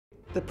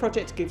The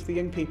project gives the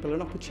young people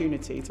an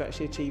opportunity to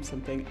actually achieve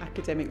something.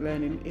 Academic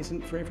learning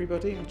isn't for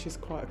everybody, which is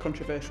quite a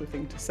controversial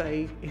thing to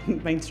say in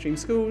mainstream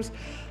schools.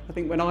 I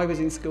think when I was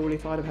in school,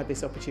 if I'd have had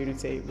this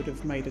opportunity, it would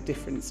have made a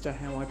difference to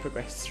how I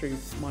progressed through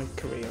my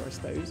career, I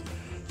suppose.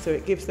 So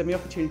it gives them the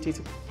opportunity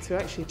to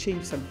actually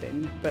achieve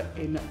something, but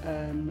in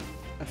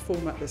a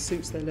format that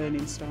suits their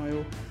learning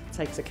style,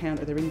 takes account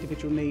of their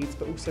individual needs,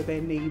 but also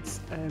their needs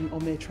on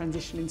their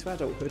transition into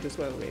adulthood as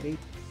well, really.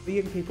 The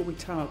young people we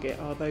target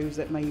are those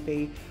that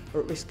maybe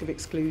are at risk of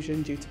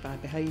exclusion due to bad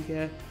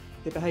behaviour.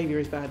 The behaviour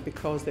is bad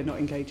because they're not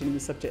engaging in the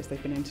subjects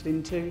they've been entered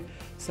into.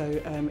 So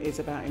it's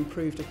about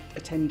improved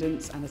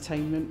attendance and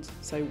attainment.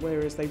 So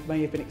whereas they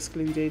may have been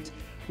excluded,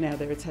 now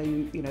they're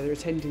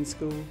attending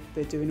school,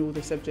 they're doing all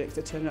the subjects,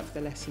 they're turning up for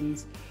their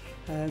lessons.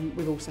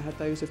 We've also had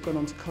those who've gone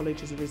on to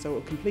college as a result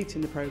of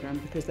completing the programme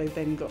because they've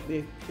then got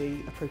the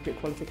appropriate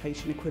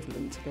qualification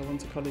equivalent to go on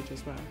to college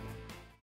as well.